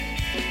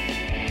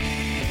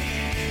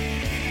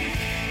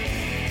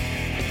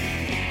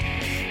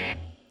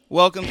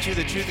Welcome to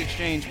the Truth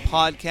Exchange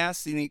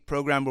podcast, the unique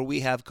program where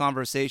we have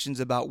conversations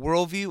about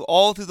worldview,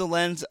 all through the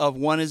lens of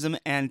oneism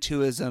and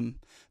twoism.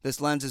 This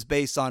lens is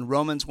based on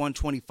Romans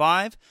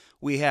 1:25.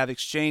 We have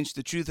exchanged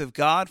the truth of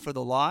God for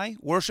the lie,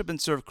 worship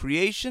and serve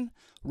creation,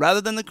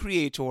 rather than the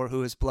Creator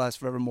who is blessed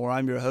forevermore.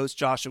 I'm your host,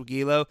 Joshua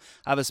Gilo.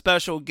 I have a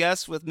special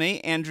guest with me,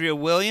 Andrea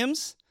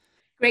Williams.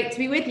 Great to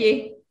be with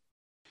you.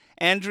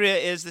 Andrea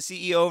is the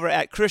CEO over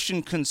at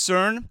Christian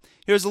Concern.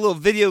 Here's a little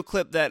video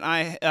clip that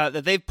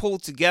that they've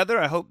pulled together.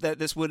 I hope that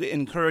this would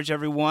encourage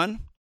everyone.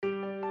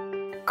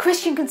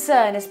 Christian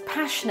Concern is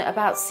passionate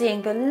about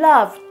seeing the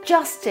love,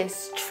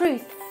 justice,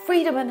 truth,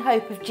 freedom and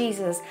hope of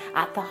Jesus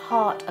at the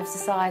heart of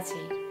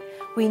society.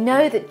 We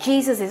know that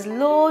Jesus is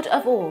Lord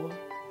of all.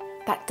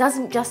 That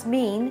doesn't just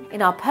mean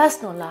in our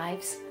personal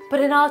lives,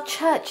 but in our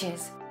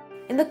churches,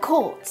 in the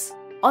courts,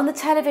 on the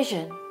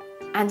television,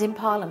 and in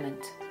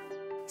Parliament.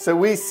 So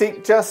we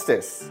seek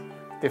justice,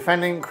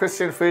 defending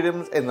Christian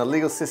freedoms in the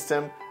legal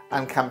system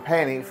and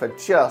campaigning for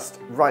just,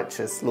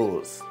 righteous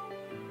laws.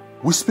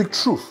 We speak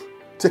truth,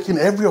 taking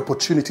every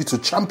opportunity to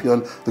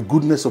champion the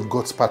goodness of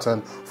God's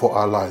pattern for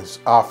our lives,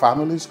 our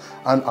families,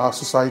 and our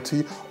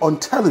society on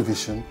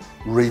television,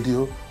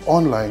 radio,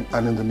 online,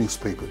 and in the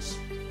newspapers.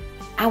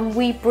 And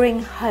we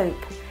bring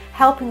hope,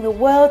 helping the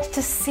world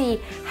to see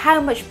how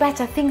much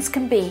better things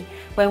can be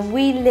when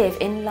we live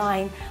in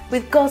line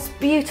with God's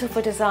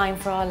beautiful design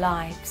for our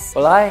lives.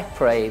 Well, I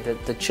pray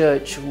that the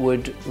church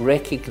would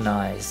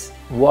recognize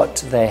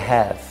what they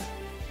have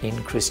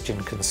in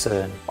Christian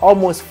Concern.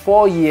 Almost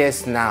 4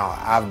 years now,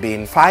 I've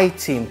been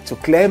fighting to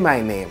clear my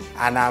name,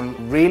 and I'm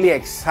really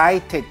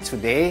excited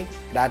today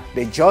that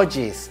the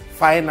judges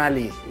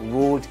finally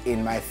ruled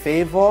in my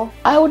favor.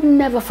 I would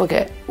never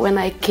forget when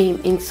I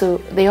came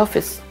into the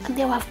office and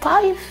there were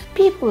 5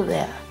 people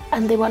there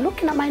and they were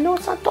looking at my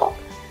notes and thought,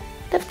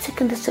 they've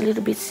taken this a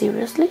little bit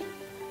seriously.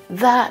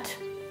 That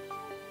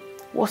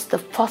was the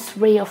first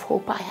ray of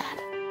hope I had.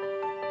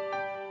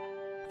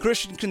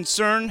 Christian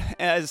Concern,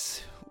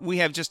 as we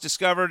have just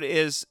discovered,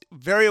 is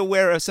very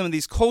aware of some of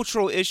these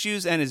cultural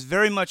issues and is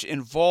very much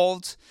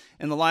involved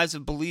in the lives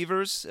of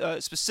believers,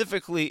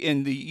 specifically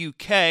in the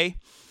UK.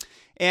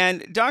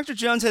 And Dr.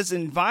 Jones has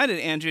invited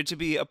Andrea to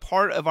be a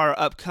part of our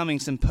upcoming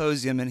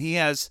symposium, and he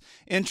has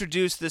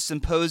introduced this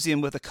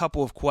symposium with a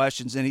couple of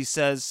questions, and he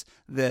says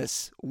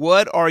this: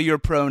 what are your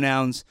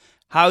pronouns?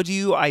 How do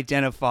you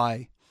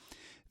identify?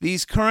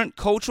 These current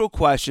cultural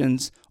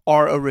questions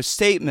are a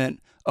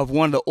restatement of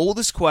one of the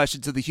oldest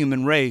questions of the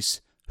human race: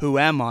 who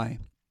am I?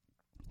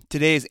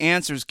 Today's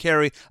answers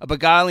carry a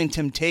beguiling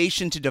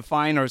temptation to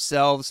define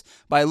ourselves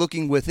by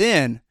looking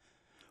within,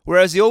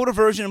 whereas the older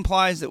version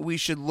implies that we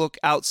should look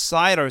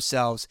outside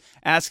ourselves,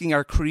 asking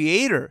our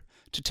Creator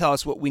to tell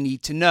us what we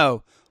need to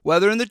know.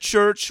 Whether in the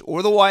church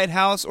or the White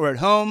House or at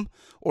home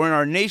or in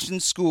our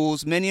nation's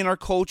schools, many in our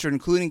culture,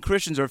 including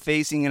Christians, are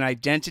facing an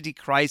identity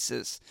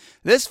crisis.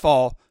 This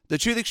fall, the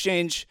Truth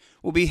Exchange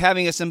will be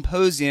having a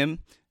symposium,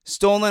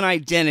 Stolen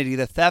Identity,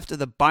 the Theft of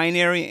the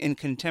Binary in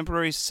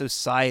Contemporary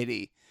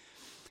Society.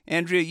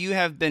 Andrea, you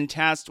have been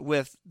tasked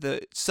with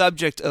the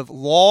subject of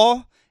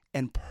law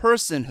and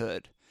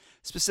personhood,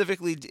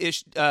 specifically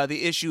the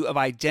issue of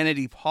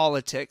identity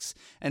politics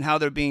and how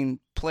they're being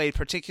played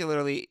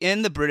particularly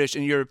in the British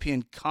and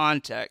European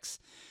context,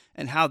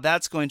 and how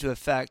that's going to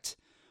affect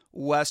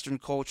Western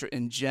culture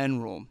in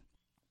general.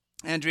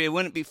 Andrea,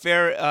 wouldn't it be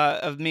fair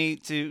of me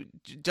to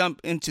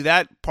jump into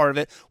that part of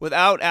it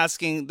without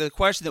asking the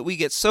question that we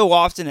get so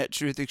often at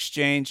Truth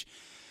Exchange?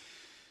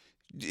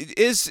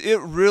 Is it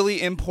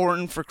really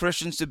important for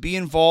Christians to be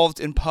involved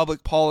in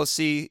public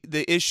policy,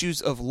 the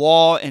issues of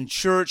law and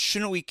church?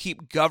 Shouldn't we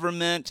keep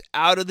government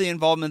out of the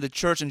involvement of the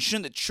church? And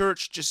shouldn't the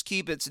church just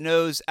keep its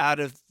nose out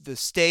of the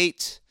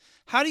state?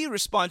 How do you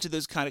respond to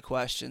those kind of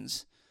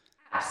questions?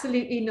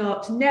 Absolutely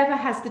not. Never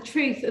has the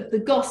truth of the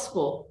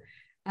gospel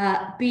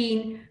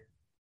been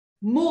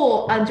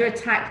more under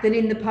attack than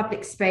in the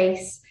public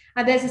space.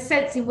 And there's a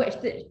sense in which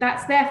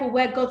that's therefore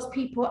where God's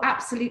people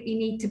absolutely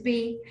need to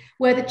be,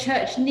 where the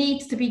church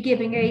needs to be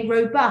giving a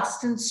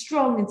robust and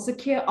strong and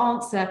secure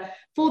answer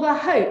for the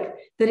hope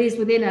that is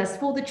within us,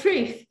 for the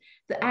truth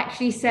that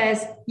actually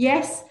says,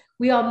 yes,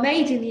 we are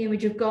made in the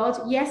image of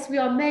God. Yes, we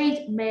are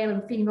made male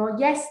and female.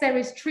 Yes, there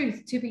is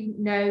truth to be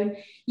known.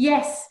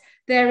 Yes,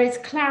 there is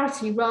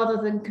clarity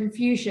rather than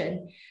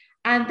confusion.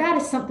 And that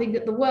is something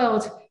that the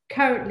world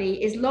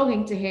currently is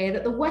longing to hear,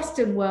 that the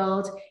Western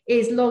world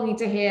is longing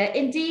to hear,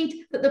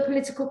 indeed that the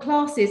political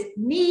classes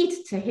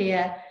need to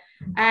hear,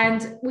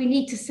 and we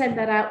need to send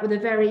that out with a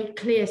very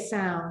clear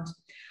sound.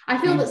 I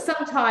feel that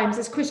sometimes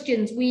as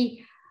Christians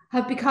we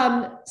have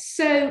become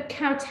so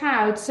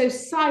kowtowed, so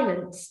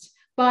silenced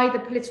by the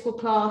political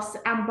class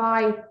and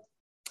by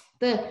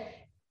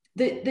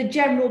the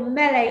general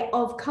melee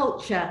of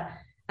culture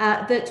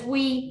that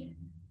we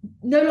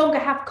no longer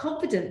have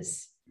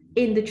confidence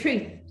in the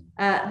truth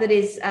that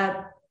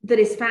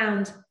is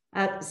found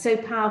so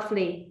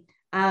powerfully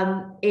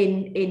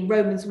in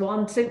Romans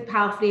 1, so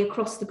powerfully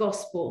across the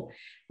gospel.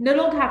 No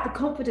longer have the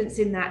confidence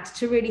in that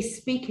to really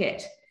speak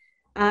it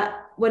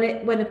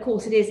when of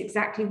course it is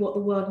exactly what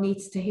the world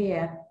needs to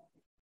hear.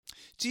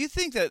 Do you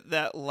think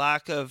that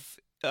lack of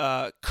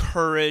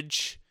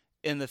courage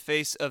in the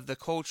face of the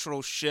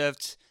cultural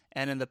shift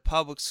and in the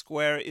public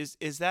square is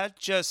that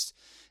just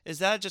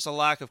a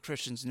lack of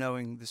Christians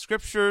knowing the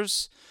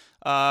scriptures,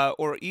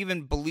 or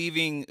even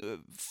believing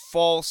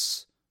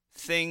false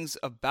things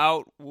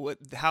about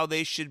how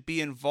they should be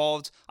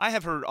involved? I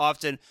have heard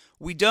often,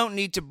 we don't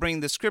need to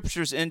bring the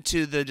scriptures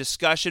into the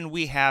discussion.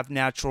 We have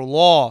natural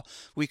law.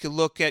 We could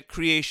look at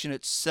creation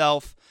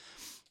itself,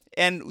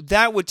 and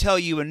that would tell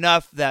you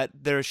enough that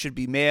there should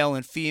be male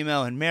and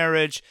female in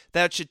marriage.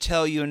 That should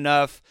tell you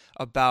enough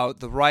about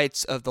the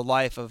rights of the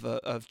life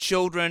of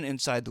children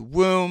inside the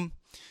womb.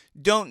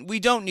 We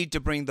don't need to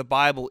bring the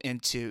Bible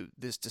into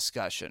this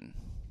discussion.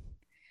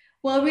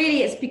 Well,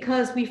 really, it's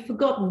because we've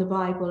forgotten the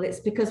Bible. It's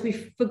because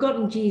we've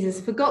forgotten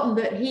Jesus, forgotten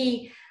that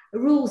he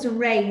rules and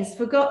reigns,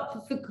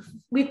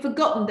 we've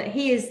forgotten that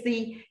he is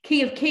the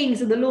King of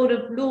Kings and the Lord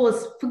of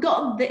Lords,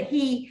 forgotten that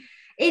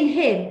in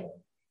him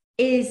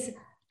is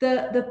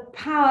the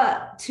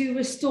power to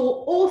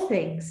restore all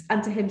things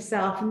unto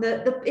himself. And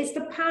it's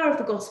the power of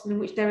the gospel in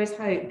which there is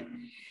hope.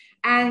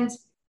 And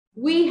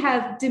we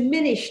have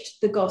diminished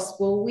the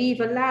gospel.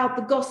 We've allowed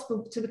the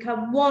gospel to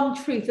become one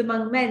truth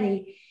among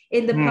many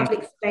in the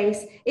public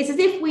space. It's as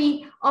if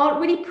we aren't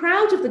really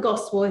proud of the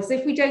gospel, as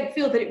if we don't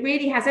feel that it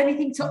really has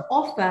anything to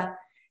offer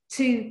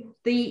to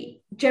the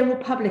general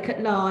public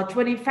at large,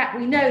 when in fact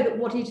we know that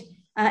what it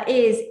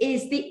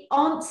is the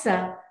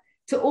answer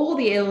to all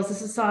the ills of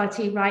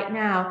society right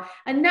now.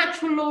 And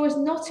natural law is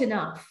not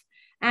enough.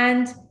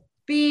 And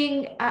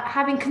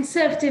having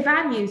conservative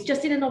values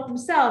just in and of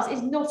themselves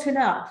is not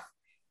enough.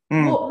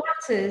 What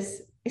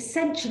matters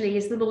essentially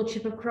is the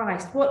lordship of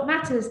Christ. What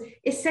matters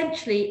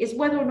essentially is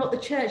whether or not the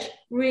church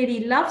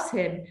really loves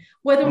him,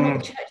 whether or not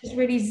the church is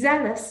really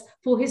zealous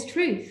for his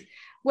truth,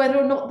 whether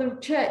or not the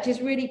church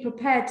is really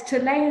prepared to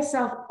lay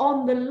herself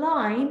on the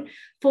line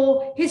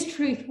for his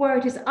truth where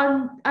it is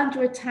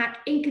under attack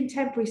in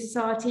contemporary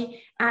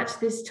society at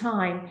this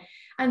time.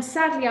 And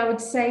sadly, I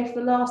would say for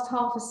the last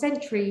half a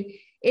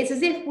century, it's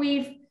as if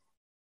we've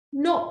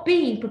not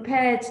been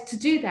prepared to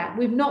do that.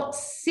 We've not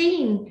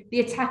seen the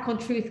attack on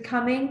truth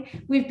coming.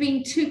 We've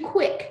been too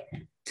quick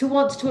to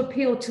want to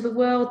appeal to the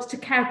world, to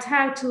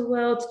kowtow to the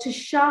world, to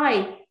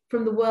shy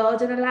from the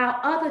world and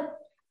allow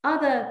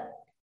other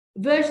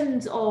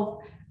versions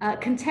of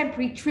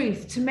contemporary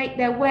truth to make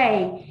their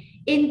way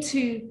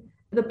into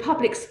the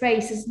public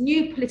space as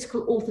new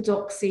political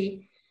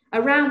orthodoxy,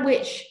 around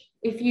which,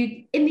 if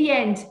you in the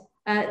end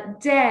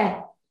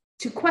dare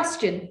to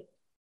question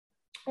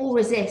or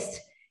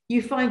resist,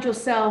 you find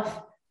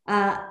yourself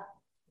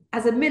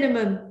as a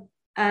minimum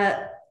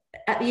at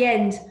the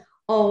end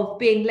of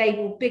being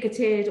labelled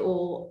bigoted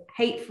or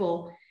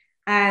hateful.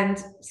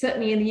 And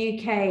certainly in the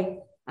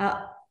UK,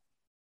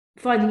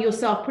 finding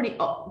yourself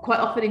quite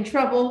often in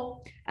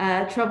trouble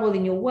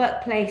in your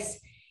workplace,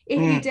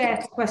 if you dare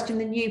to question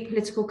the new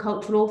political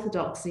cultural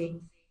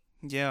orthodoxy.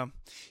 Yeah.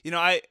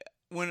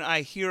 When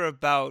I hear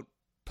about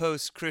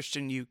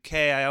post-Christian UK,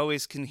 I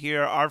always can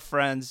hear our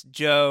friends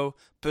Joe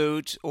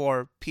Boot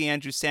or P.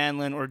 Andrew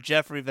Sandlin or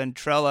Jeffrey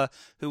Ventrella,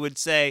 who would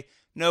say,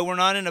 no, we're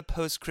not in a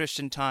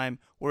post-Christian time,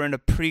 we're in a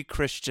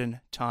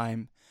pre-Christian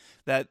time,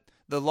 that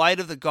the light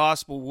of the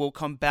gospel will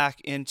come back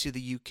into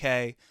the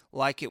UK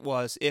like it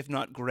was, if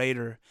not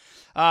greater.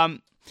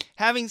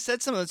 Having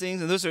said some of those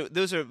things, and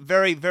those are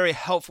very, very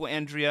helpful,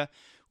 Andrea,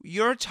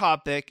 your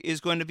topic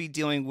is going to be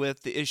dealing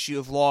with the issue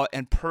of law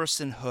and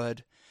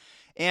personhood.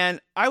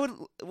 And I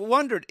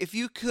wondered if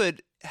you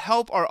could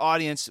help our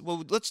audience.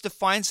 Well, let's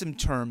define some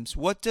terms.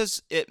 What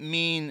does it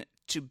mean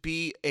to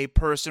be a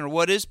person, or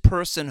what is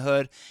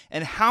personhood,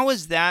 and how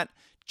is that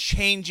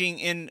changing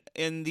in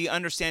the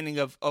understanding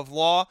of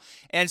law,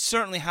 and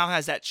certainly how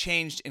has that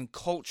changed in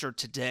culture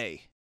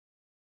today?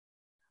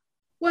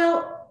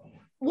 Well,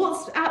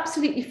 what's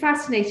absolutely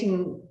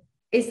fascinating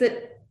is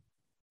that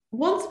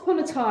once upon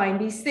a time,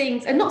 these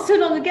things, and not so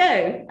long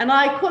ago, and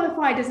I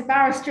qualified as a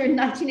barrister in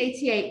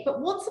 1988,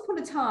 but once upon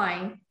a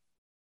time,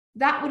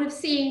 that would have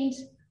seemed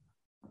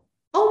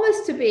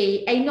almost to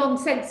be a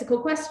nonsensical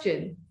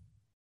question.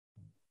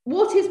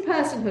 What is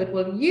personhood?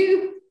 Well,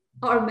 you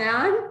are a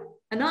man,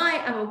 and I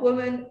am a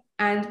woman,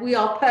 and we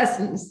are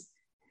persons.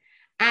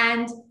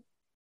 And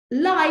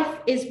life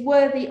is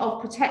worthy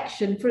of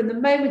protection from the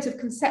moment of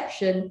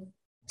conception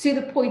to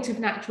the point of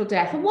natural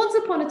death. And once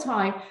upon a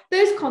time,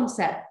 those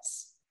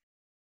concepts,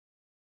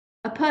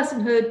 a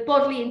personhood,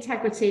 bodily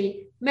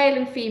integrity, male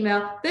and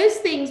female, those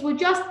things were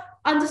just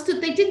understood.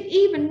 They didn't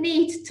even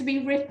need to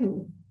be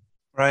written.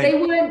 Right.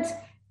 They weren't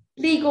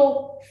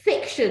legal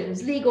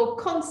fictions, legal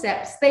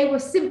concepts. They were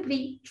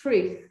simply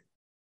truth.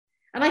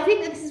 And I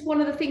think that this is one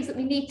of the things that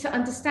we need to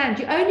understand.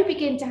 You only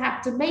begin to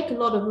have to make a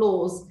lot of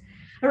laws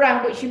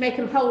around which you make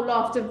a whole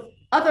lot of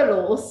other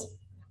laws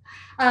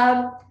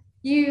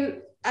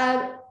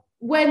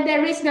when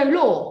there is no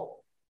law.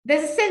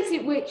 There's a sense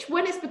in which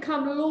when it's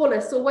become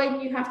lawless, or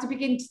when you have to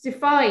begin to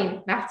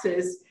define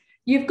matters,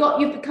 you've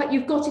got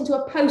into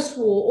a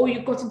post-war, or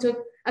you've got into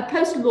a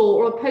post-law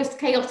or a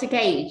post-chaotic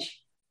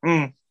age.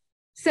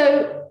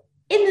 So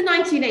in the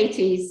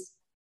 1980s,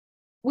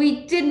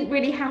 we didn't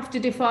really have to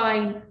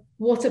define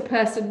what a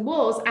person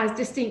was as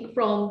distinct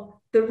from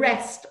the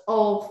rest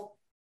of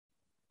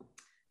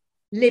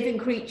living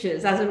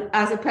creatures,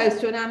 as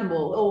opposed to an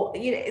animal, or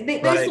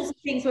those sorts of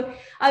things were.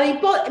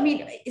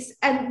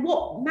 And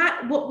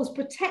what was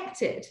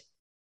protected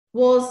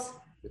was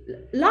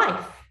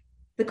life,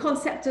 the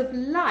concept of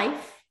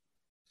life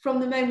from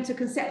the moment of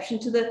conception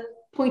to the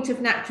point of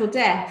natural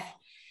death.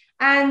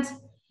 And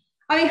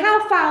I mean,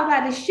 how far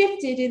that has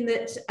shifted in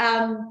that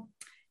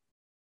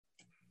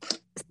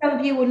some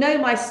of you will know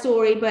my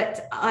story,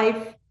 but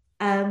I've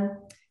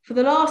for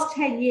the last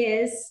 10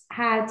 years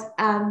had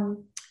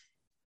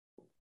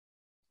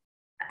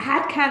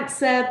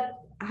cancer,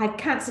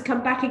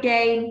 come back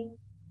again,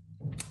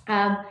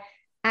 and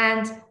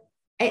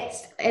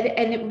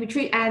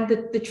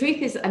the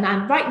truth is,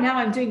 and right now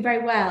I'm doing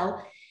very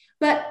well,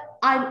 but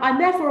I'm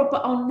therefore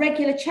on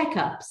regular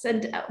checkups,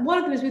 and one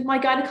of them is with my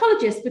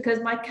gynecologist,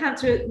 because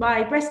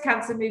my breast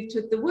cancer moved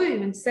to the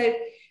womb, and so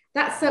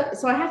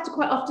I have to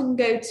quite often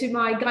go to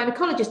my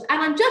gynecologist.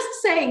 And I'm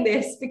just saying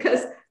this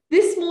because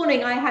this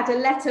morning I had a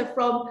letter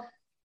from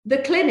the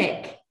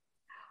clinic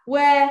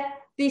where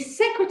the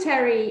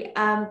secretary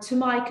to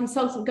my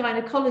consultant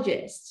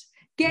gynecologist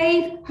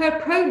gave her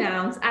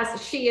pronouns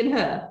as she and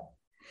her.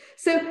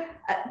 So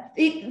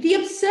the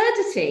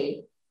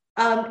absurdity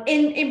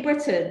in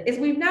Britain is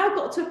we've now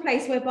got to a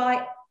place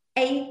whereby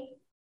a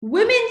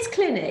women's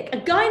clinic, a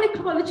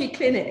gynecology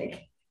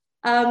clinic,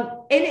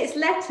 in its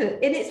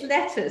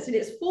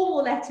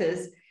formal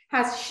letters,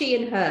 has she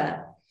and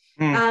her.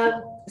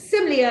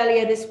 Similarly,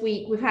 earlier this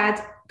week, we've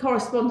had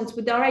correspondence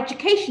with our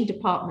education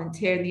department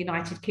here in the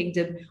United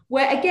Kingdom,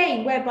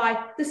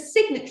 whereby the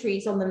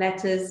signatories on the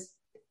letters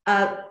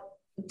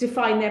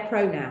define their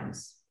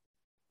pronouns.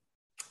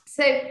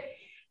 So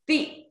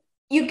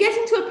you get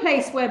into a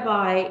place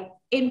whereby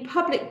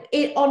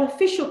on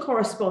official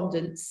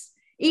correspondence,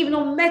 even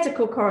on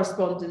medical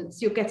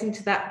correspondence, you're getting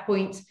to that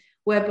point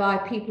whereby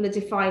people are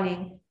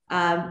defining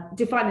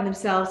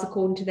themselves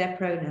according to their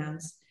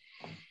pronouns.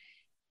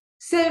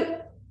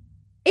 So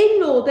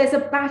in law, there is a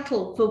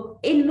battle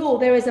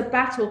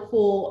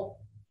for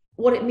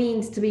what it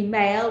means to be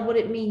male, what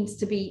it means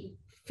to be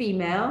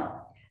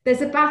female.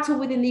 There's a battle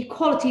within the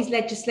equalities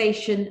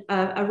legislation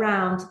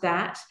around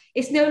that.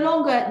 It's no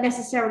longer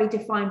necessarily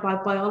defined by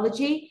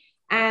biology.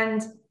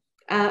 And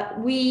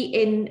we,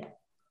 in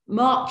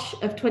March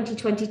of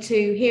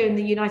 2022, here in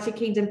the United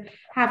Kingdom,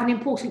 have an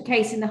important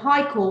case in the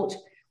High Court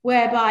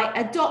whereby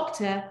a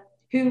doctor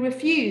who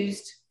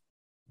refused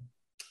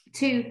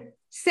to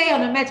say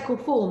on a medical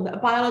form that a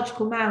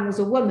biological man was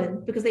a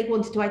woman because they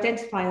wanted to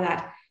identify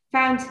that,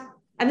 found,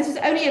 and this was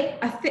only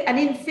an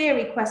in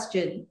theory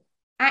question,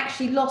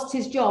 actually lost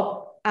his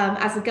job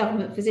as a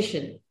government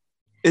physician.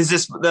 Is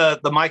this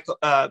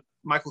the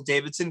Michael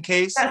Davidson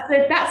case?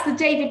 That's the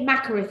David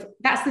Makareth.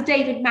 That's the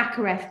David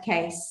Makareth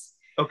case.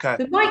 Okay.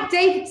 The Mike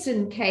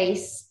Davidson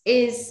case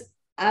is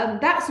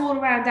that's all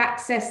around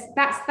access.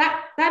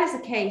 That is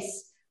a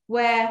case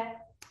where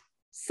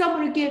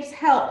someone who gives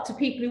help to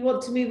people who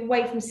want to move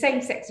away from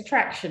same-sex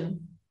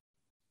attraction,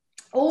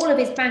 all of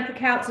his bank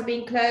accounts are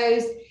being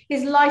closed,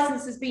 his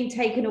license has been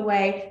taken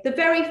away. The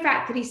very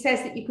fact that he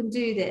says that you can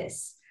do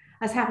this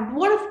has happened.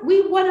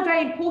 We won a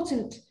very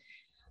important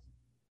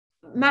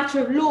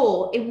matter of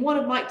law in one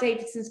of Mike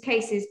Davidson's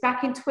cases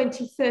back in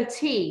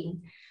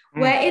 2013,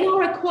 where in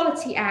our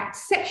Equality Act,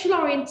 sexual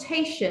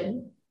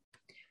orientation,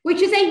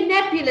 which is a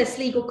nebulous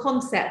legal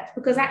concept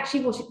because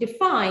actually what it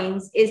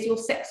defines is your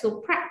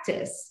sexual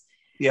practice.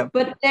 Yeah.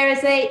 But there is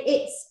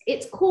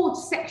it's called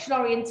sexual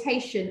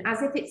orientation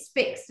as if it's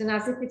fixed and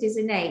as if it is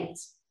innate.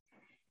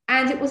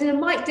 And it was in a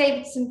Mike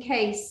Davidson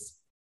case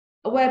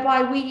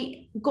whereby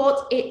we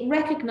got it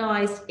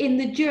recognized in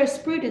the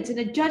jurisprudence, in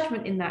a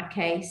judgment in that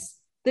case,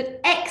 that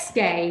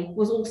ex-gay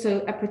was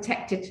also a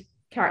protected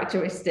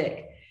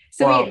characteristic.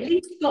 So wow. we at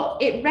least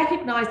got it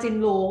recognized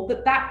in law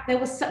that there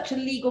was such a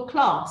legal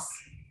class.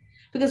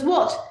 Because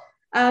what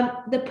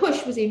the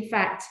push was, in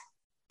fact,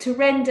 to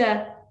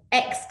render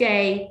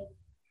ex-gay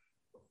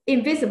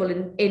invisible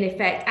in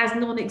effect, as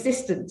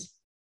non-existent.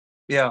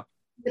 Yeah.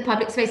 In the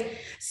public space.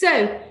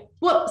 So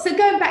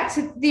going back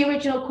to the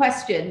original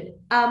question,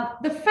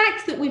 the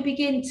fact that we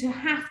begin to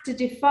have to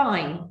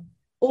define,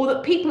 or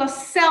that people are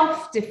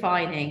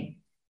self-defining,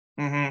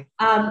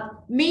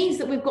 means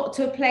that we've got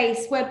to a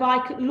place whereby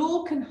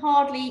law can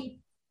hardly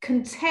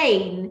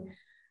contain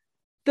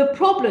the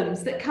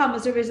problems that come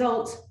as a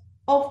result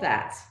of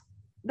that.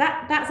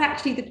 That's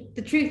actually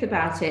the truth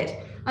about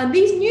it. And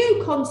these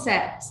new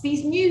concepts,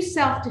 these new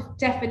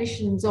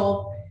self-definitions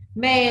of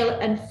male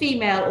and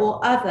female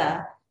or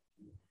other,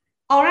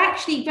 are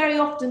actually very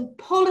often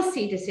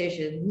policy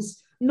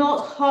decisions,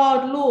 not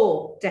hard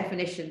law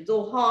definitions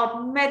or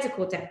hard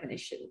medical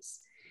definitions.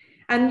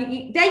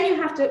 And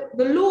the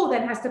law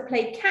then has to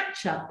play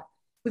catch up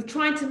with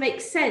trying to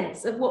make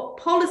sense of what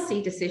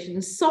policy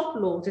decisions, soft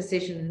law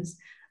decisions,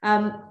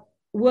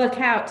 work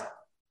out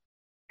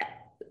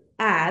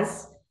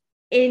as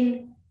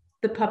in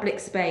the public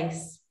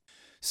space.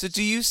 So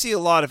do you see a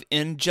lot of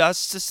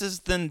injustices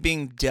then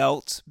being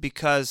dealt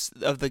because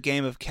of the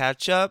game of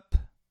catch-up?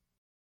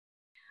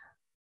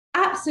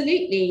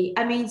 Absolutely.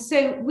 I mean,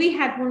 so we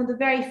had one of the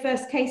very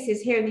first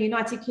cases here in the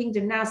United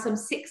Kingdom now some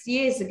 6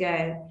 years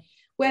ago,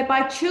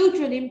 whereby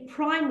children in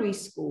primary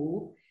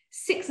school,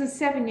 6 and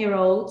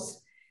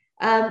 7-year-olds,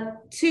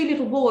 2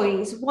 little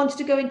boys wanted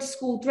to go into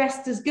school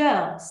dressed as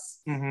girls.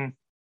 Mm-hmm.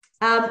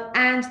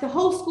 And the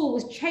whole school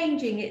was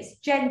changing its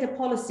gender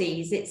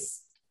policies,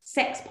 its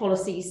sex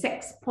policies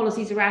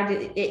around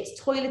it, its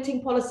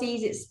toileting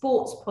policies, its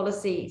sports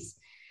policies.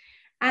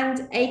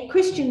 And a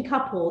Christian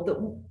couple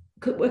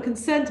that were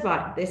concerned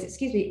about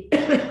this,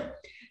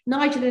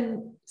 Nigel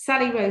and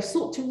Sally Rose,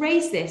 sought to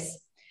raise this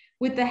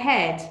with the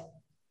head.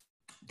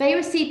 They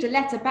received a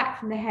letter back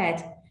from the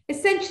head,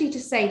 essentially to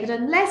say that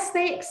unless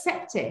they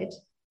accepted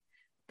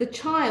the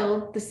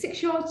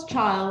 6-year-old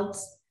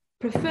child's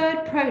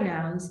preferred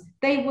pronouns,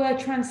 they were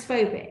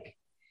transphobic.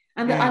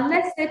 And that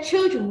unless their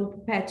children were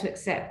prepared to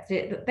accept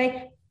it, that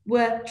they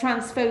were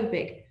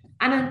transphobic.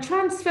 And a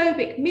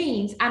transphobic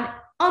means an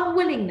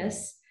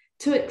unwillingness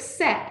to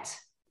accept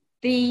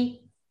the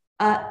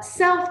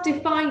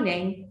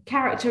self-defining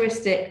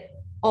characteristic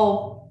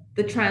of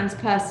the trans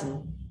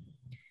person.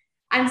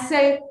 And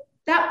so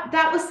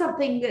that was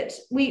something that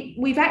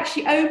we've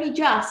actually only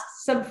just,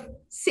 some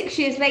 6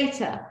 years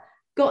later,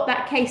 got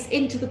that case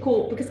into the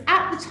court, because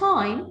at the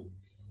time,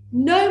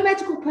 no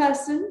medical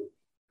person,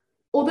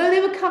 although they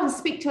would come and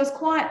speak to us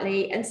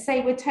quietly and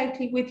say, we're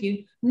totally with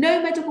you,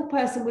 no medical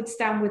person would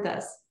stand with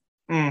us.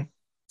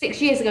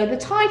 6 years ago. The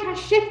tide has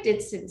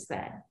shifted since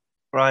then.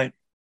 Right.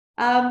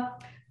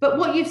 But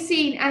what you've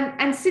seen,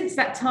 and since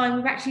that time,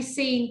 we've actually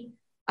seen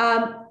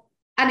an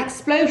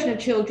explosion of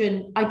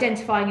children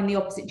identifying in the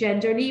opposite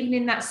gender, and even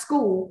in that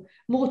school,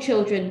 more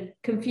children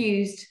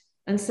confused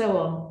and so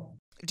on.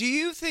 Do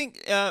you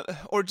think,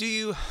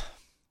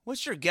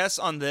 what's your guess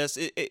on this?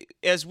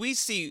 As we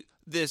see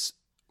this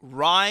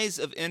rise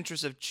of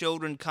interest of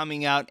children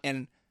coming out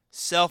and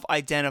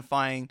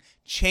self-identifying,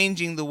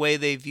 changing the way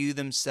they view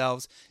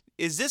themselves,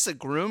 is this a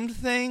groomed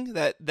thing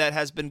that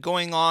has been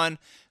going on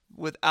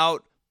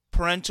without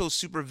parental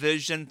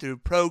supervision through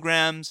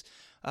programs,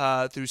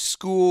 through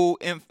school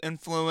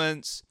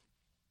influence,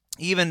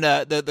 even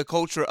the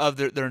culture of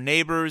their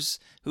neighbors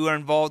who are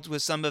involved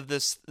with some of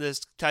this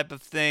type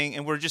of thing,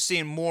 and we're just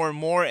seeing more and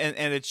more,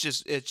 and it's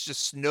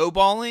just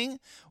snowballing,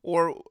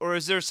 or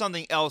is there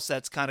something else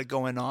that's kind of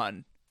going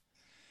on?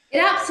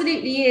 It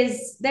absolutely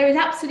is. There is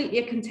absolutely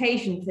a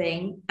contagion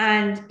thing,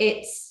 and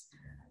it's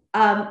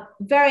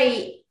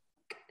very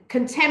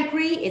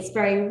contemporary. It's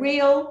very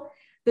real.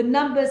 The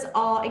numbers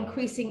are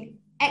increasing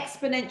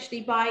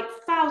exponentially by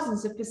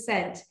thousands of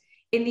 %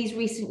 in these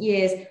recent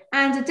years.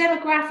 And a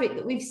demographic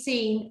that we've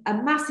seen a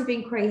massive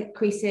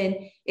increase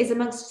in is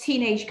amongst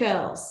teenage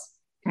girls.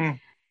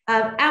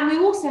 And we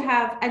also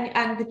have,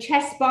 and the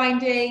chest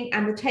binding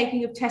and the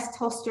taking of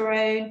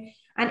testosterone,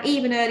 and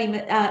even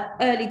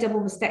early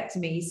double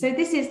mastectomies. So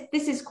this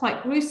is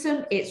quite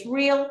gruesome. It's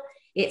real.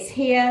 It's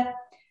here.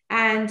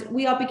 And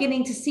we are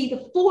beginning to see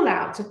the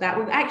fallout of that.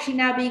 We're actually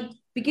now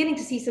beginning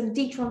to see some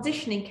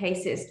detransitioning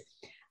cases.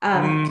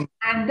 And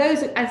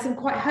those and some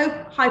quite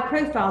high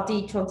profile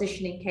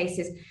detransitioning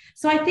cases.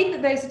 So I think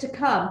that those are to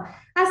come.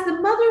 As the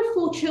mother of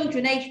 4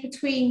 children aged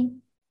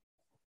between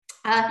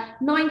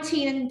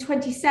 19 and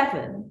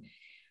 27,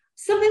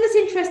 something that's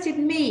interested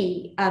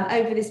me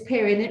over this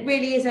period, and it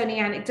really is only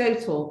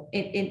anecdotal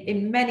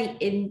in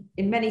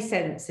many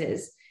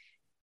senses,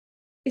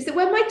 is that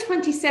when my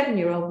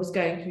 27-year-old was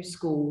going through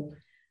school,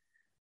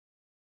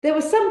 there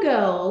were some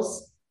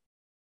girls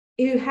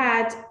who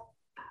had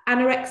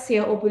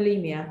anorexia or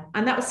bulimia,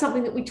 and that was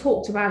something that we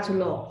talked about a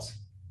lot.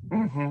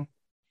 Mm-hmm.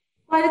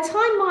 By the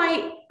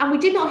time and we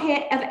did not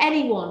hear of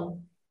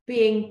anyone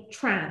being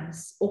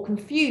trans or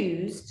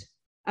confused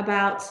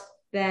about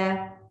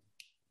their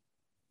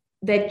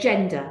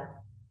gender.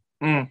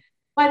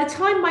 By the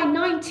time my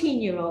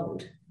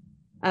 19-year-old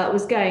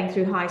was going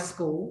through high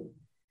school,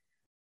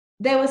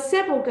 there were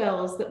several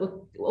girls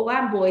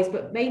and boys,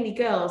 but mainly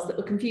girls, that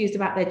were confused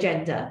about their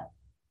gender.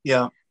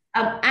 Yeah.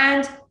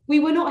 And we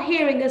were not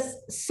hearing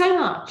so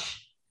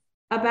much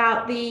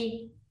about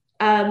the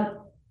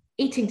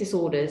eating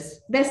disorders.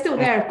 They're still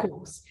there, of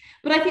course.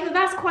 But I think that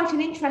that's quite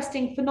an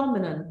interesting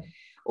phenomenon.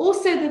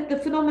 Also, the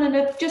phenomenon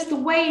of just the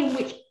way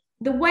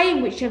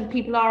in which young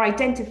people are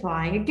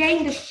identifying.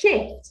 Again, the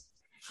shift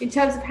in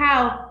terms of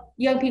how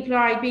young people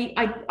are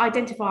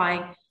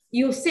identifying.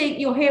 We're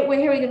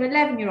hearing of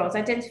 11-year-olds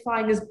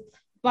identifying as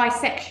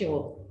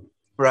bisexual,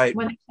 right,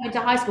 when they go into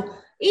high school,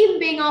 even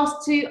being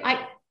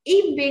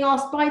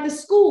asked by the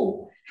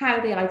school how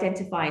they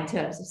identify in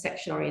terms of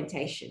sexual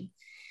orientation.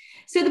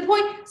 So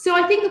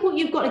I think that what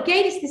you've got,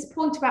 again, is this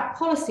point about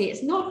policy.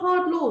 It's not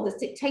hard law that's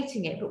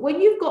dictating it, but when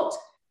you've got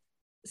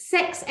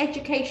sex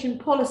education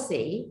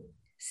policy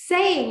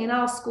saying in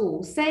our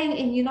schools, saying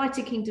in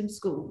United Kingdom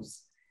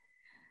schools,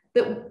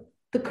 that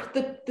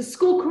the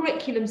school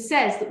curriculum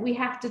says that we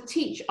have to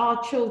teach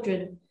our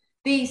children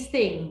these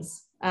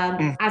things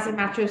as a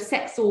matter of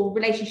sex or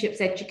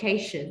relationships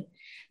education,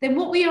 then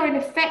what we are in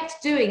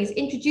effect doing is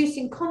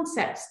introducing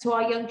concepts to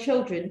our young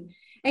children,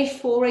 age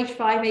 4, age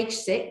 5, age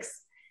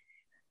 6,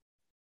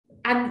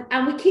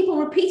 and we keep on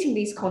repeating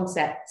these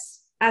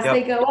concepts as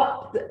they go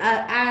up,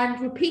 and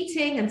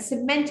repeating and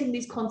cementing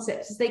these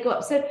concepts as they go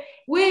up. So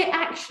we're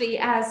actually,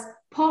 as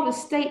part of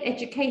state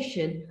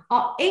education,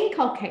 are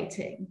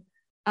inculcating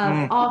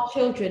our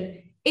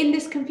children in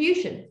this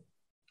confusion,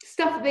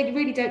 stuff that they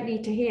really don't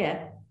need to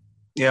hear.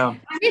 Yeah.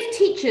 And if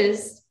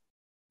teachers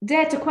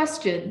dare to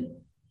question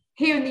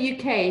here in the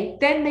UK,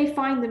 then they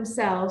find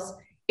themselves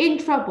in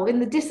trouble in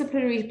the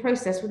disciplinary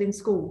process within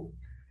school.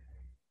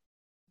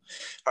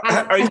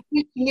 As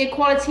breaching the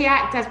Equality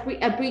Act, as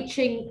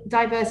breaching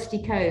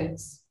diversity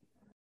codes.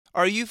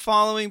 Are you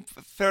following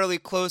fairly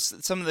close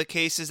some of the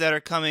cases that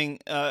are coming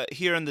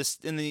here in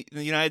the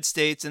United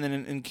States and then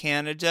in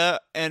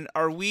Canada? And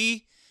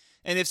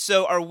if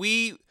so, are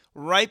we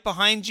right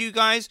behind you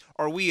guys?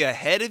 Are we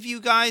ahead of you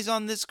guys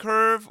on this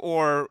curve,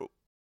 or?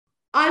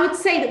 I would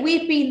say that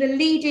we've been the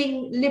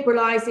leading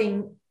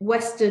liberalizing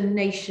Western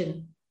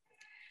nation.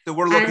 So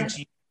we're looking to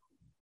you.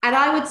 And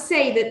I would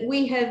say that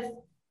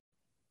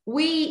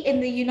we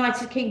in the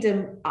United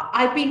Kingdom,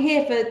 I've been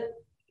here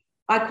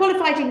I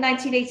qualified in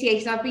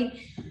 1988, and I've been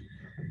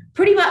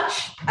pretty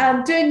much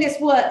doing this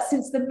work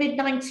since the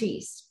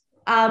mid-90s.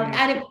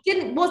 And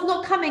it was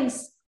not coming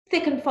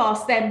thick and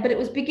fast then, but it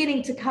was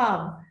beginning to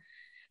come.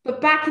 But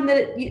back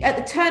at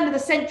the turn of the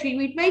century,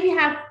 we'd maybe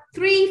have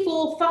 3,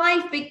 4,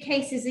 5 big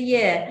cases a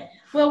year.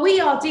 Well, we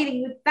are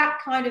dealing with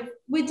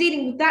we're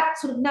dealing with that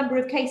sort of number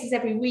of cases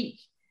every week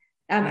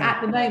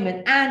at the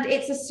moment, and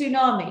it's a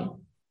tsunami.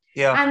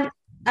 Yeah. And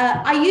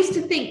I used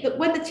to think that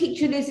when the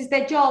teacher loses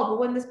their job, or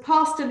when the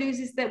pastor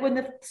when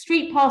the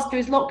street pastor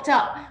is locked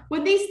up,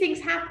 when these things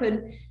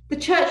happen, the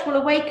church will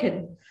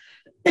awaken.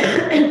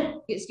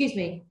 Excuse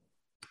me.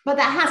 But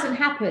that hasn't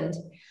happened.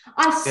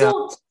 We've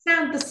sought to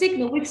sound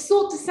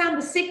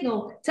the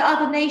signal to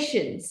other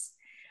nations.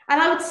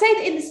 And I would say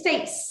that in the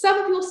States, some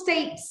of your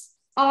states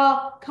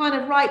are kind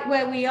of right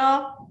where we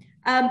are.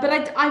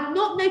 But I've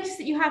not noticed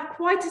that you have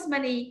quite as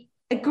many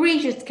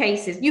egregious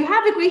cases. You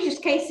have egregious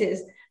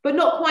cases, but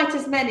not quite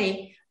as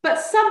many. But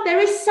there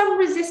is some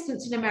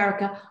resistance in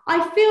America.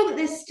 I feel that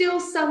there's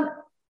still some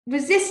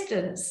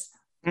resistance,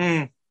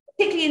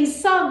 particularly in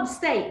some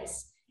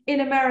states in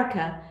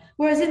America.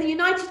 Whereas in the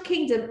United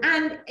Kingdom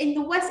and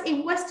in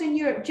Western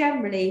Europe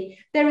generally,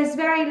 there is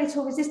very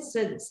little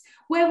resistance.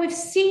 Where we've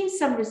seen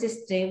some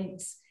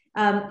resistance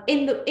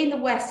in the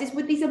West is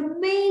with these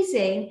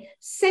amazing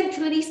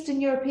Central and Eastern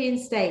European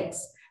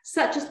states,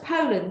 such as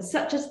Poland,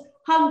 such as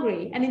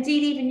Hungary, and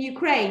indeed even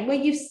Ukraine, where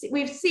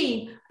we've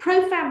seen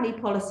pro-family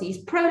policies,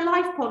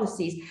 pro-life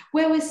policies,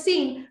 where we've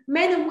seen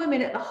men and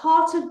women at the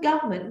heart of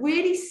government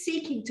really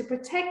seeking to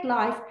protect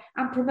life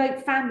and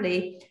promote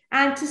family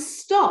and to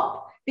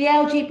stop the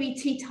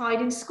LGBT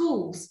tide in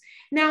schools.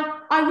 Now,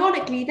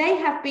 ironically, they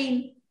have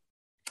been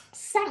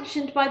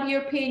sanctioned by the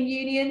European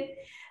Union.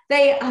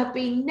 They have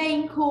been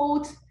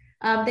name-called.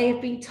 They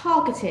have been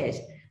targeted,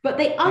 but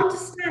they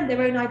understand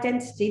their own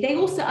identity. They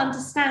also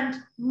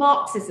understand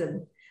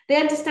Marxism. They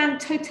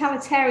understand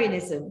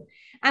totalitarianism,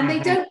 and they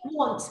don't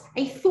want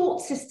a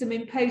thought system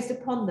imposed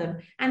upon them.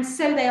 And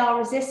so they are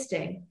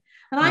resisting.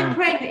 And I'm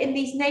praying that in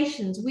these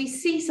nations, we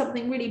see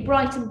something really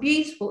bright and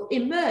beautiful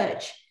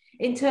emerge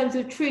in terms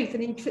of truth,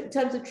 and in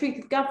terms of truth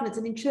of governance,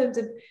 and in terms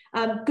of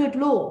good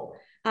law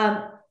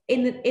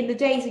in the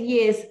days and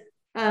years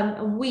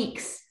and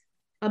weeks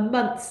and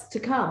months to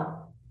come.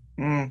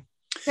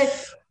 So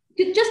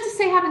just to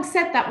say, having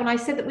said that, when I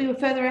said that we were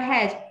further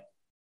ahead,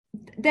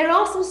 there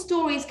are some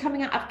stories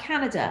coming out of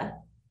Canada,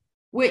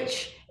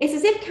 which is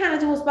as if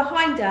Canada was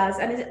behind us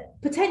and is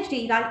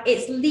potentially like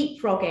it's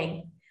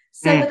leapfrogging.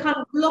 So the kind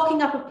of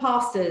locking up of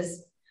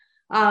pastors,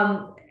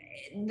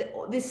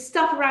 this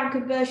stuff around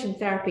conversion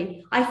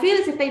therapy, I feel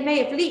as if they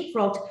may have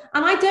leapfrogged.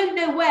 And I don't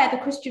know where the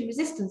Christian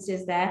resistance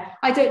is there.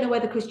 I don't know where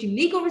the Christian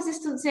legal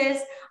resistance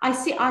is. I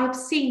have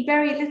seen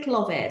very little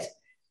of it.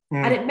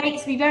 And it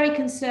makes me very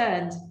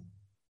concerned.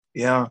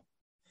 Yeah.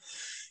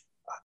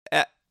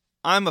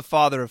 I'm a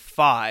father of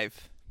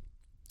 5.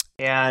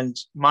 And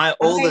my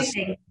oldest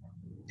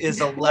is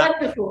 11.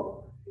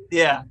 Wonderful.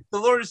 Yeah. The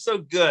Lord is so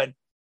good.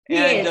 He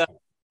and is.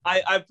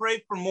 I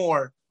pray for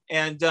more.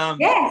 And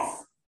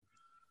yes.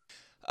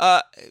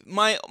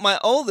 My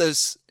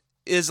oldest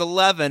is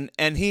 11,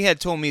 and he had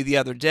told me the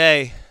other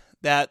day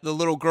that the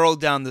little girl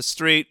down the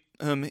street,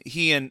 whom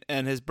he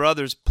and his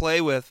brothers play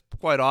with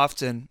quite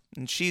often,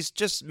 and she's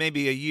just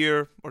maybe a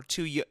year or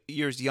 2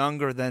 years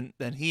younger than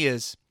he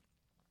is.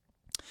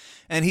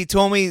 And he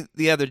told me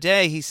the other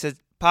day, he said,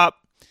 "Pop,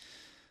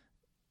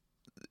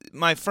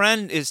 my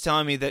friend is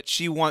telling me that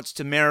she wants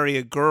to marry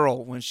a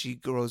girl when she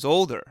grows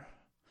older,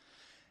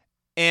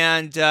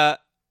 and that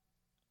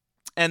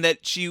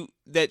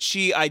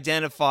she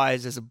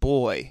identifies as a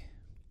boy."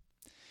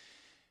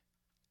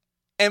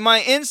 And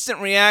my instant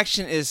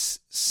reaction is,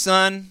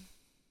 son,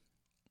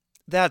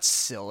 that's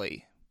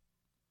silly.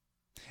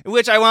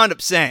 Which I wound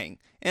up saying.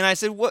 And I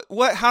said,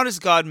 how does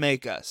God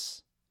make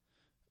us?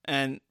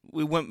 And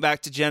we went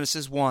back to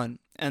Genesis 1.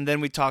 And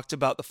then we talked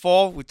about the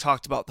fall. We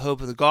talked about the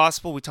hope of the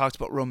gospel. We talked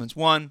about Romans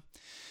 1.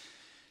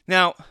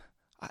 Now,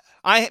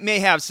 I may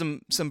have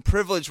some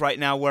privilege right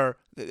now where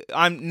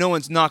no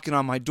one's knocking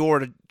on my door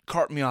to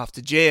cart me off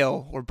to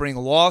jail or bring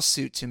a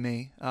lawsuit to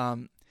me.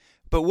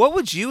 But what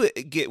would you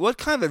get? What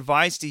kind of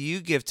advice do you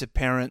give to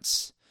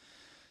parents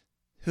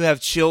who have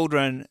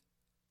children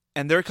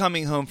and they're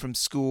coming home from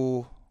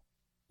school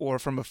or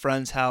from a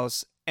friend's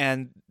house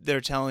and they're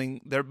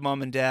telling their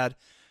mom and dad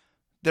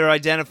they're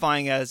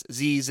identifying as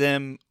Z,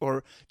 Zim,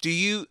 or do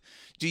you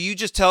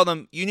just tell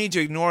them you need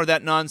to ignore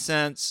that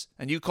nonsense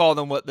and you call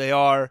them what they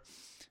are?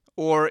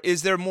 Or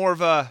is there more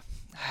of a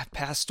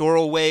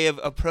pastoral way of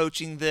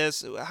approaching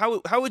this?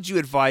 How would you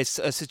advise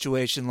a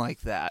situation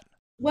like that?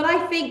 Well,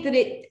 I think that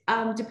it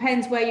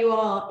depends where you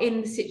are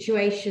in the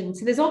situation.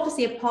 So there's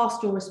obviously a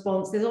pastoral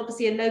response, there's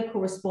obviously a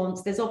local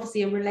response, there's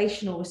obviously a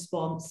relational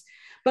response.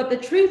 But the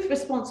truth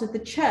response of the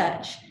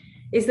church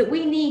is that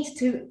we need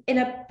to, in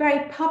a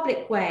very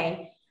public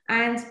way,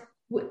 and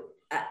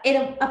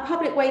in a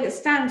public way that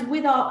stands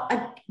with our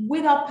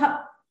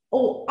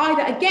or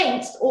either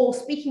against or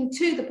speaking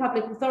to the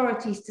public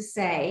authorities to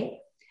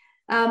say,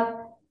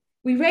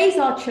 we raise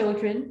our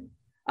children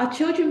are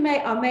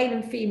male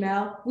and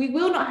female. We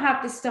will not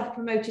have this stuff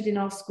promoted in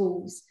our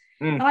schools.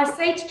 And I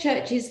say to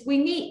churches,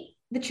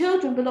 the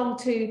children belong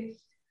to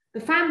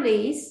the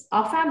families,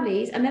 our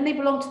families, and then they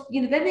belong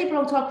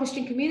to our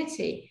Christian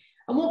community.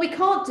 And what we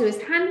can't do is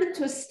hand them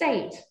to a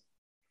state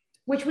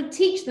which would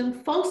teach them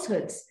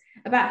falsehoods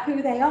about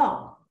who they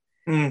are.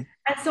 And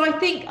so I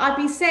think that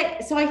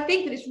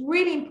it's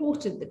really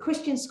important that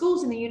Christian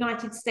schools in the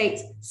United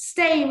States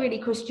stay really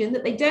Christian,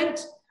 that they don't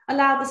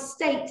allow the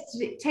state to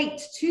dictate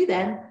to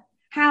them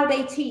how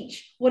they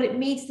teach what it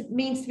means to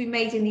be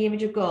made in the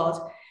image of God,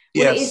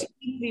 what it is to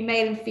be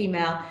male and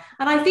female.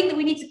 And I think that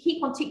we need to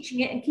keep on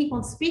teaching it and keep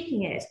on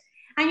speaking it.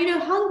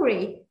 And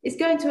Hungary is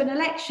going to an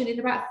election in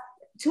about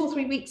 2 or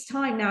 3 weeks'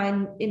 time now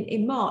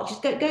in March.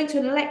 It's going to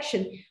an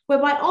election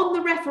whereby on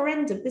the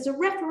referendum, there's a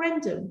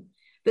referendum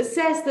that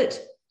says that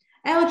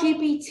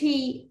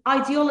LGBT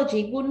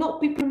ideology will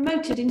not be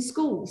promoted in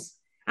schools.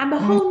 And the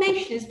whole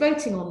nation is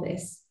voting on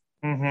this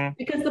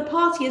because the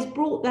party has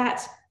brought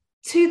that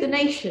to the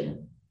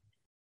nation.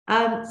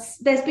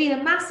 There's been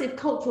a massive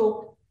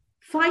cultural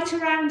fight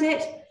around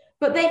it,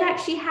 but they've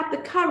actually had the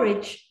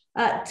courage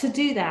to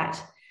do that.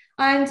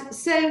 And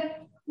so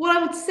what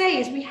I would say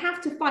is we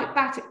have to fight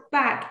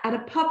back at a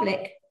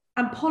public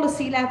and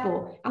policy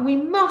level, and we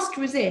must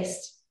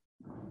resist.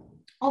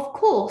 Of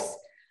course,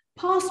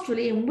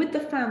 pastorally and with the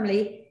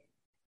family,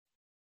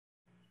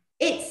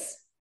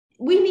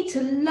 we need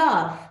to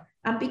love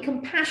and be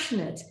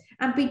compassionate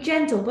and be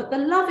gentle, but the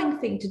loving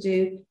thing to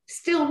do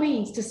still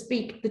means to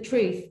speak the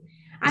truth.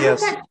 And if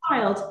that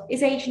child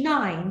is age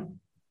 9,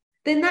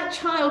 then that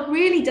child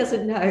really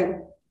doesn't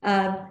know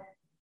that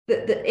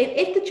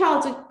if the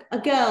child's a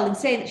girl and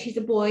saying that she's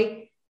a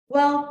boy,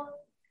 well,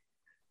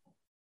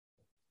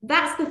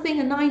 that's the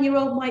thing a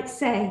 9-year-old might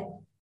say.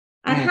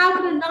 And how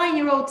can a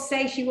 9-year-old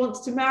say she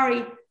wants to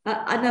marry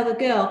another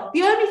girl?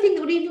 The only thing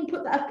that would even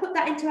put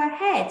that into her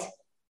head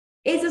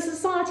is a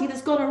society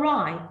that's gone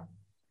awry,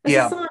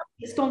 society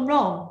that's gone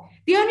wrong.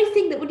 The only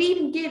thing that would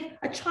even give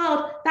a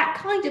child that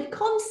kind of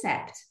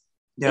concept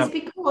is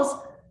because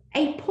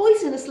a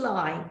poisonous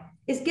lie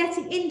is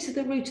getting into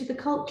the root of the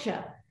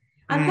culture.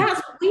 And that's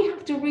what we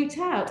have to root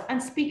out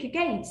and speak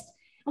against.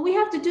 And we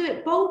have to do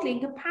it boldly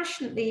and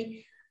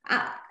compassionately,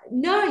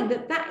 knowing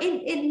that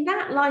in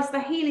that lies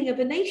the healing of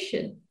a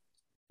nation.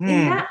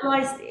 In that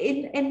lies,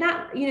 in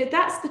that,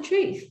 that's the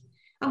truth.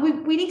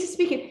 And we need to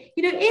speak it.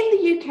 In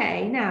the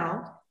UK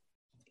now,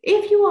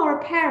 if you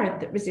are a parent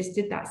that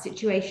resisted that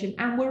situation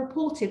and were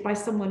reported by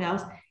someone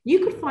else,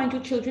 you could find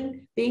your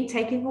children being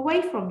taken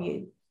away from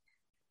you.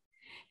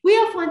 We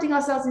are finding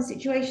ourselves in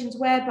situations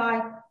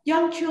whereby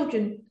young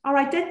children are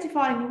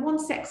identifying in one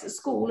sex at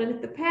school, and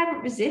if the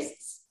parent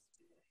resists,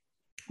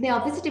 they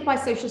are visited by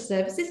social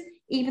services,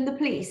 even the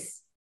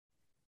police.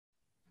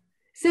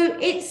 So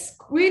it's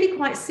really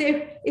quite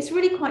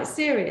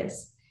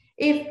serious.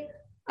 If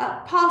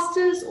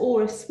pastors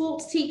or if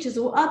sports teachers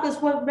or others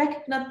won't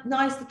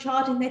recognise the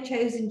child in their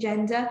chosen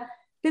gender,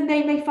 then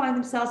they may find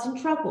themselves in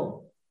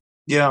trouble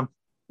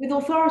with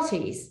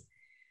authorities.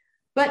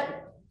 But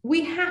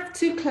we have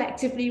to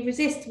collectively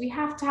resist. We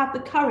have to have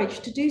the courage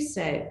to do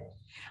so.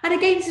 And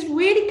again, this has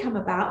really come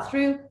about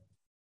through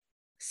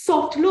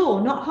soft law,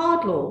 not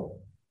hard law.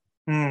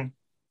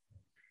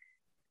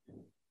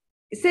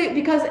 So,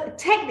 because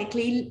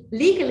technically,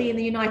 legally in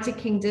the United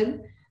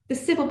Kingdom,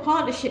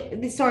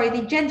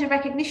 the Gender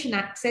Recognition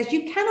Act says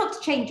you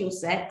cannot change your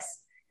sex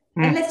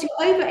unless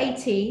you're over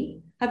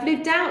 18, have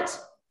lived out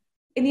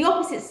in the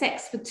opposite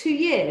sex for 2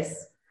 years.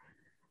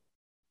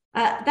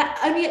 That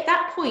only at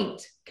that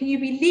point can you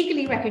be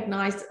legally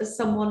recognised as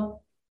someone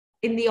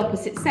in the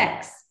opposite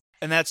sex.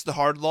 And that's the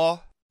hard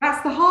law?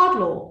 That's the hard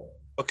law.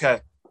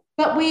 Okay.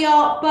 But we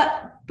are,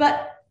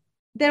 but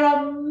there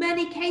are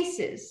many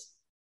cases,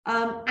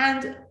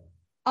 and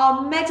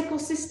our medical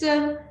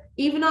system,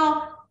 even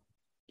our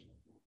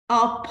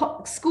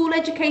school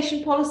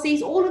education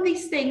policies, all of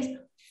these things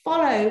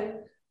follow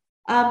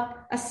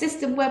a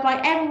system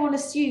whereby everyone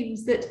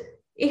assumes that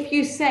if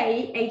you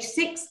say age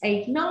 6,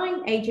 age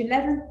 9, age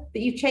 11, that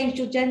you've changed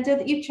your gender,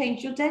 that you've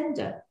changed your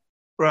gender.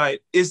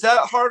 Right. Is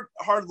that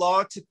hard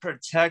law to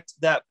protect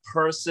that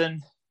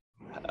person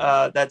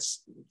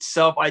that's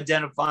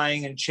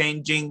self-identifying and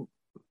changing?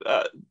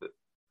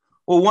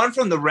 One,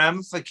 from the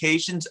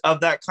ramifications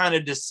of that kind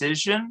of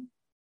decision.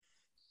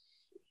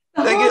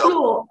 The hard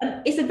law,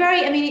 it's a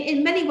very, I mean,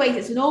 in many ways,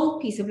 it's an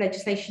old piece of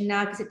legislation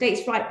now because it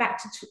dates right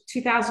back to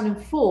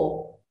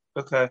 2004.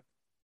 Okay.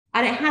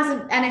 And it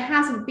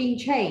hasn't been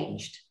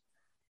changed.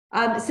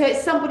 So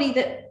it's somebody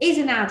that is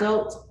an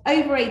adult,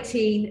 over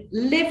 18,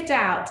 lived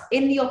out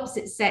in the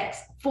opposite sex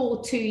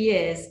for 2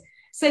 years,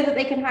 so that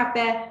they can have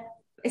their,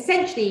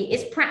 essentially,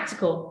 it's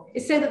practical.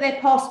 It's so that their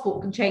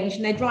passport can change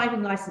and their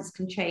driving license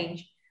can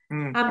change,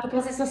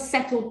 because it's a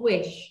settled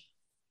wish.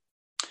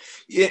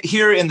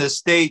 Here in the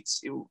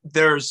States,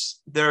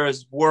 there's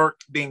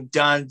work being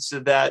done so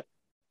that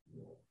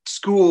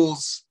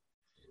schools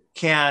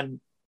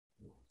can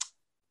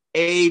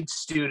aid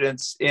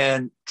students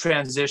in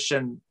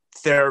transition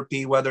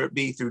therapy, whether it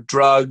be through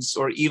drugs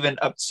or even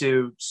up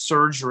to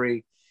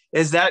surgery.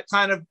 Is that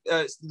kind of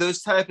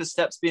those type of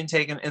steps being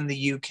taken in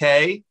the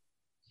UK?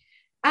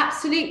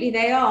 Absolutely,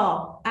 they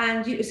are.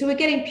 And so we're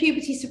getting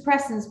puberty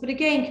suppressants. But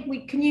again,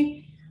 can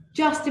you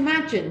just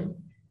imagine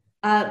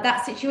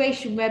that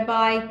situation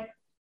whereby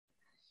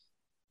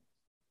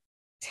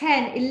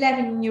 10,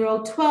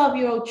 11-year-old,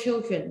 12-year-old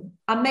children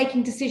are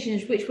making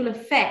decisions which will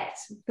affect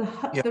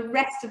the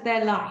rest of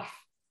their life?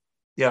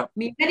 Yeah. I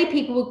mean, many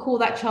people would call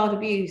that child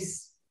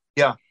abuse.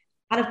 Yeah.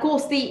 And of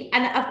course, the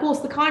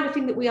kind of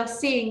thing that we are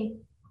seeing,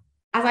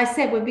 as I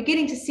said, we're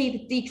beginning to see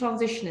the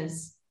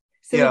detransitioners.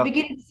 So we're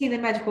beginning to see the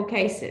medical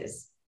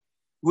cases.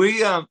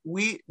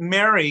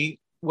 Mary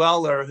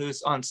Weller,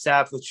 who's on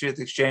staff with Truth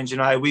Exchange,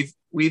 and I,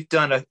 we've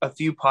done a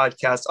few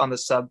podcasts on the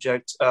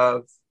subject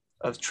of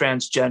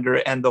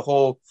transgender and the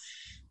whole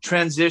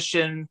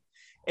transition.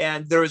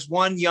 And there was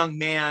one young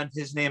man,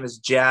 his name is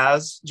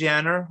Jazz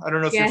Janner. I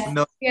don't know if you're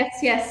familiar.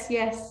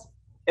 Yes.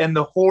 And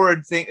the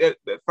horrid thing,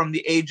 from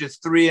the age of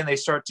 3, and they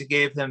start to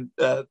give him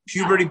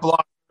puberty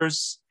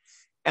blockers.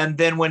 And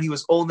then when he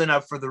was old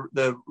enough for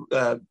the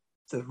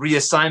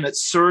reassignment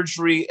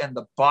surgery and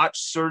the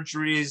botched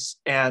surgeries,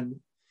 and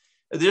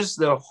just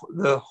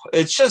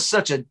it's just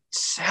such a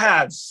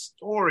sad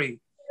story.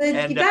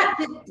 And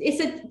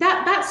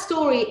that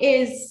story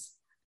is,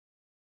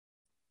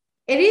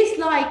 it is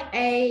like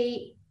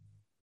a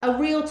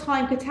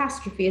real-time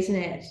catastrophe, isn't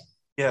it?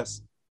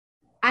 Yes.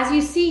 As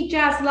you see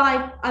Jazz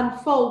life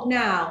unfold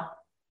now,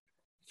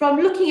 from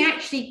looking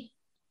actually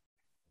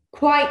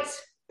quite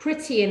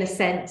pretty in a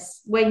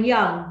sense when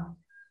young.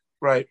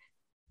 Right.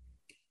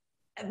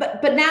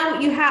 But now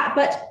you have,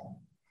 but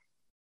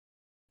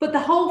the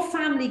whole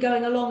family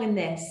going along in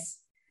this.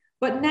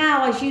 But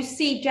now, as you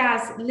see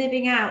Jazz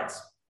living out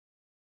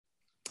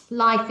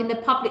life in the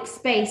public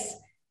space,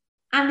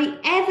 and the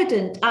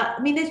evident,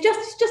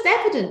 it's just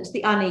evident,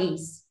 the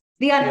unease,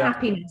 the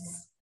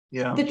unhappiness,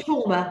 the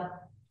trauma.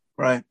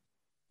 Right.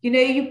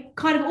 You've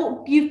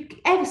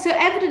so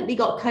evidently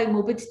got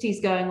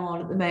comorbidities going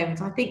on at the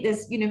moment. I think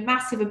there's,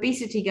 massive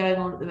obesity going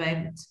on at the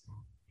moment.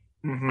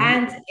 Mm-hmm.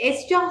 And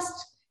it's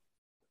just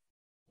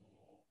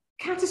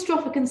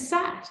catastrophic and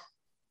sad.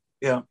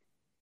 Yeah.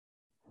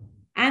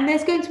 And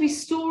there's going to be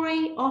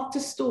story after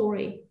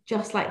story,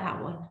 just like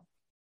that one.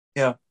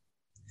 Yeah.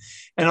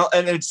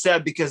 And it's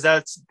sad because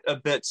that's a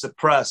bit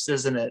suppressed,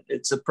 isn't it?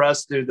 It's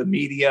suppressed through the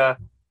media.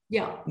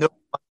 Yeah. No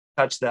one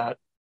touch that.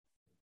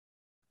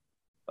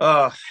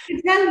 I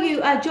can tell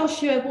you,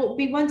 Joshua, what would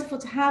be wonderful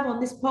to have on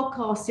this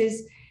podcast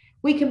is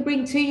we can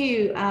bring to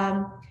you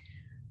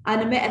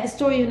the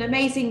story of an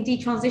amazing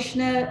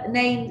detransitioner.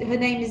 Her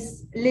name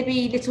is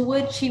Libby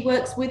Littlewood. She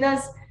works with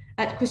us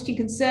at Christian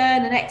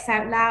Concern and X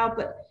Out Loud.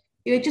 But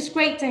just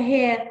great to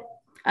hear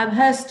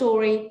her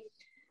story,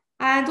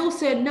 and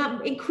also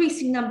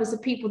increasing numbers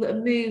of people that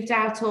have moved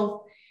out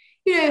of,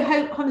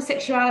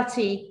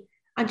 homosexuality,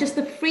 and just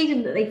the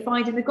freedom that they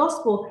find in the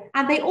gospel.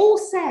 And they all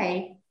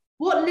say,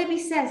 what Libby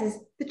says is,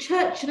 the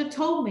church should have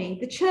told me.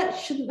 The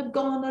church shouldn't have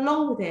gone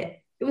along with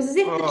it. It was as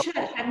if the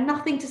church had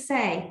nothing to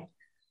say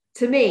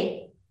to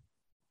me.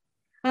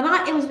 And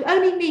it was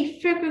only me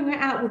figuring it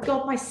out with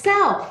God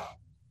myself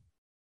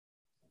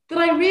that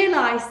I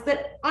realized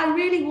that I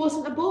really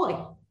wasn't a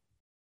boy.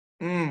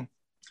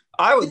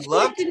 I would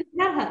love to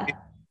have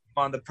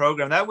on the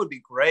program. That would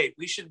be great.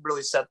 We should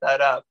really set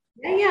that up.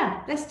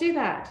 Yeah, let's do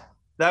that.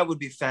 That would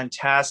be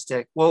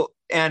fantastic. Well,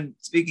 and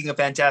speaking of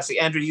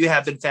fantastic, Andrew, you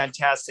have been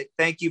fantastic.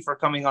 Thank you for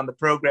coming on the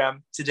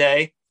program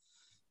today.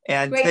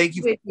 And thank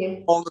you for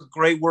all the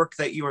great work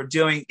that you are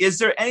doing. Is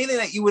there anything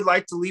that you would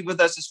like to leave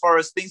with us as far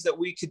as things that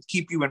we could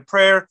keep you in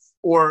prayer,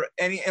 or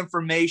any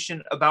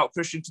information about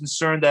Christian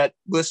Concern that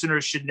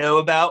listeners should know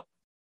about?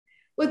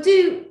 Well,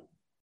 do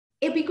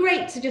it'd be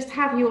great to just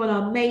have you on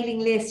our mailing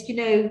list,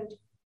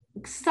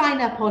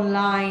 sign up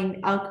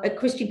online at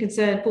Christian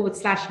Concern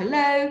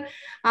 /hello,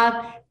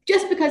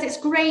 just because it's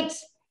great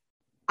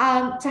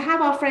to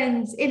have our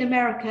friends in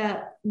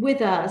America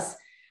with us,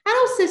 and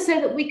also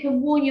so that we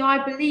can warn you,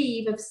 I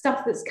believe, of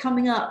stuff that's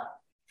coming up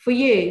for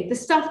you, the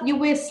stuff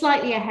we're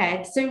slightly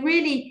ahead. So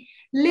really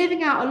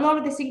living out a lot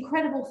of this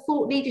incredible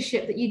thought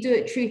leadership that you do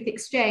at Truth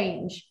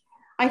Exchange.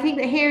 I think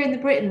that here in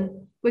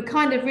Britain, we're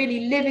kind of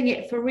really living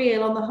it for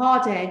real on the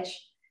hard edge.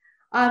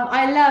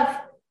 I love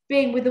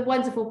being with the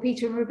wonderful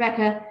Peter and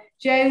Rebecca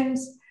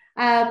Jones,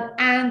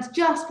 and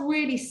just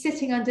really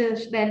sitting under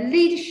their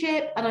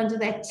leadership and under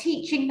their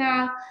teaching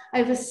now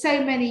over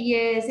so many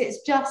years.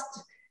 It's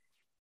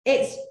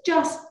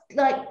just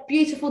like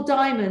beautiful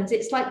diamonds.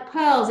 It's like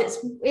pearls. It's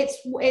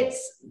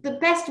the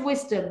best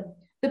wisdom,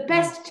 the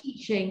best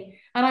teaching,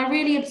 and I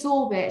really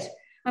absorb it.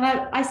 And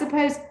I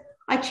suppose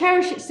I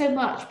cherish it so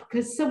much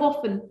because so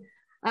often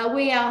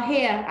we are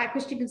here at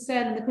Christian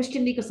Concern and the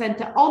Christian Legal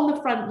Centre on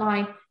the front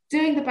line,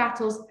 doing the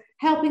battles,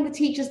 helping the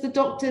teachers, the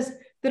doctors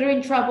that are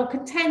in trouble,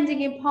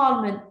 contending in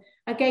Parliament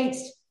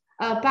against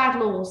bad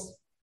laws.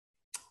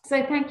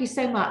 So thank you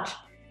so much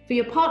for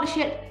your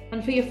partnership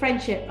and for your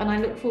friendship, and I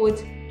look forward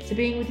to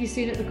being with you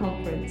soon at the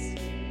conference.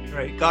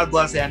 Great. God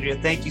bless, Andrea.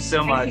 Thank you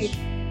so much. Thank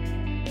you.